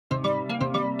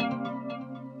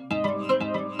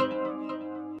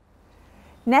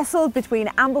Nestled between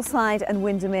Ambleside and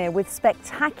Windermere with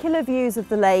spectacular views of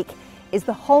the lake is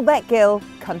the Holbeck Ghyll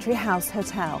Country House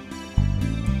Hotel.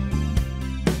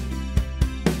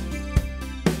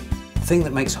 The thing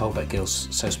that makes Holbeck Ghyll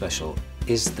so special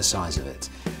is the size of it.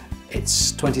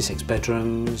 It's 26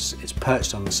 bedrooms, it's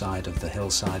perched on the side of the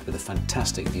hillside with a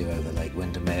fantastic view over Lake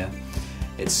Windermere.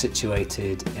 It's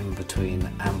situated in between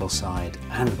Ambleside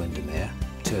and Windermere,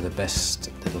 two of the best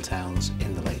little towns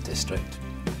in the Lake District.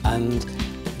 And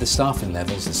the staffing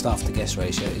levels, the staff to guest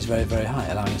ratio is very, very high,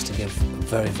 allowing us to give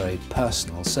very, very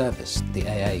personal service. The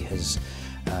AA has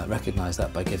recognised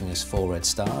that by giving us 4 red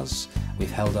stars.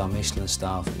 We've held our Michelin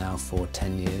star now for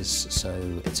 10 years, so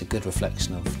it's a good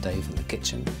reflection of Dave and the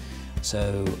kitchen.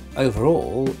 So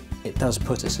overall, it does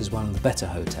put us as one of the better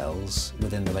hotels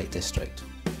within the Lake District.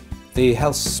 The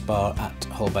health spa at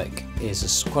Holbeck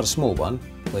is quite a small one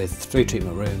with 3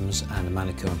 treatment rooms and a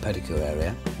manicure and pedicure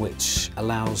area, which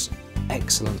allows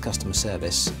excellent customer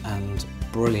service and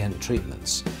brilliant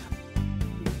treatments.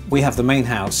 We have the main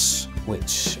house,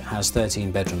 which has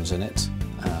 13 bedrooms in it.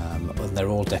 They're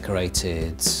all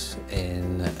decorated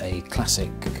in a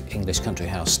classic English country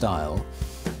house style.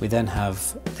 We then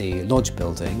have the lodge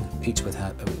building,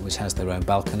 which has their own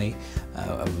balcony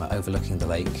overlooking the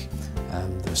lake.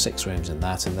 There are 6 rooms in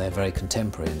that, and they're very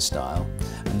contemporary in style.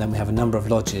 And then we have a number of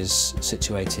lodges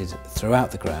situated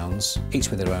throughout the grounds, each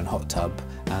with their own hot tub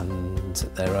and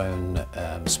their own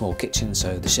small kitchen,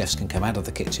 so the chefs can come out of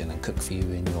the kitchen and cook for you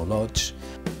in your lodge.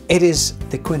 It is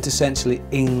the quintessentially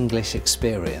English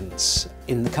experience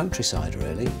in the countryside,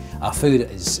 really. Our food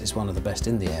is one of the best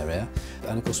in the area,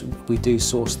 and of course we do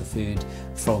source the food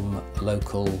from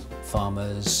local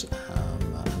farmers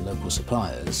and local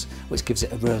suppliers, which gives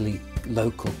it a really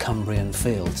local Cumbrian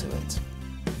feel to it.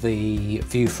 The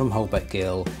view from Holbeck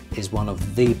Ghyll is one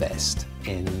of the best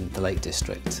in the Lake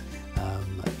District.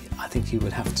 I think you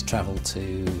would have to travel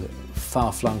to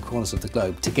far-flung corners of the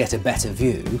globe to get a better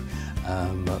view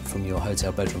from your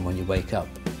hotel bedroom when you wake up.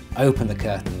 Open the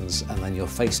curtains and then you're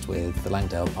faced with the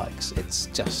Langdale Pikes. It's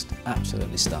just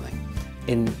absolutely stunning.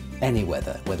 In any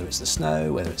weather, whether it's the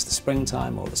snow, whether it's the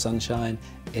springtime or the sunshine,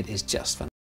 it is just fantastic.